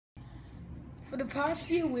For the past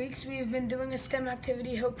few weeks, we have been doing a STEM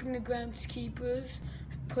activity helping the groundskeepers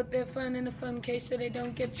put their fern in a fern case so they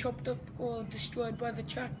don't get chopped up or destroyed by the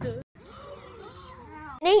tractor.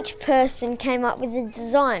 Each person came up with a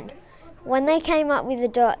design. When they came up with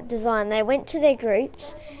a design, they went to their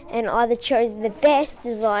groups and either chose the best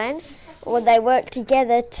design or they worked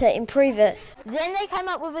together to improve it. Then they came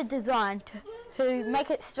up with a design to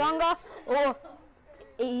make it stronger or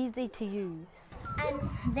easy to use. And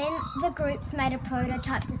then the groups made a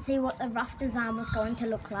prototype to see what the rough design was going to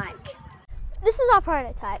look like. This is our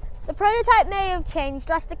prototype. The prototype may have changed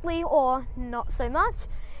drastically or not so much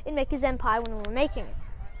in Maker's Empire when we were making it.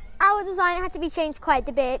 Our design had to be changed quite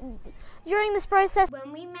a bit during this process.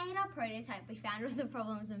 When we made our prototype, we found all the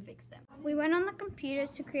problems and fixed them. We went on the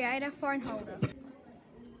computers to create a phone holder. What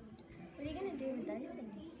are you going to do with those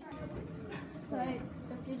things? So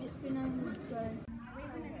the fidget spinner would go.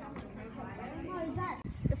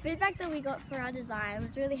 The feedback that we got for our design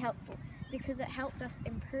was really helpful because it helped us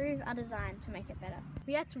improve our design to make it better.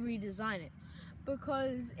 We had to redesign it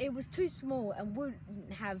because it was too small and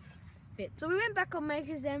wouldn't have fit. So we went back on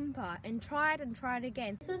Maker's Empire and tried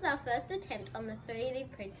again. This was our first attempt on the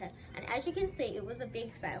 3D printer, and as you can see, it was a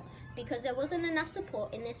big fail because there wasn't enough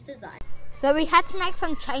support in this design. So we had to make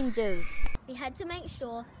some changes. We had to make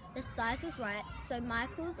sure the size was right so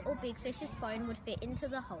Michael's or Big Fish's phone would fit into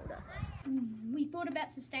the holder. We thought about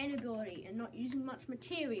sustainability and not using much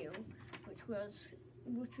material, which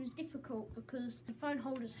was difficult because the phone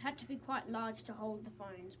holders had to be quite large to hold the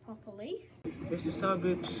phones properly. This is our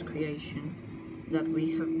group's creation that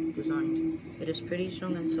we have designed. It is pretty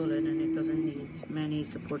strong and solid and it doesn't need many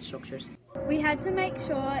support structures. We had to make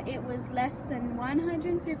sure it was less than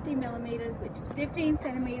 150 millimeters, which is 15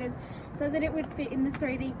 centimeters, so that it would fit in the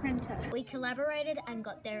 3D printer. We collaborated and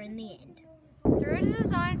got there in the end. Through the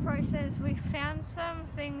design process, we found some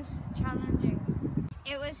things challenging.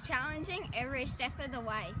 It was challenging every step of the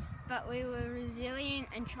way, but we were resilient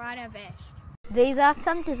and tried our best. These are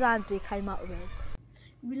some designs we came up with.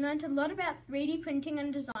 We learned a lot about 3D printing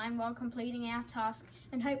and design while completing our task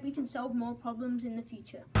and hope we can solve more problems in the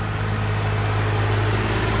future.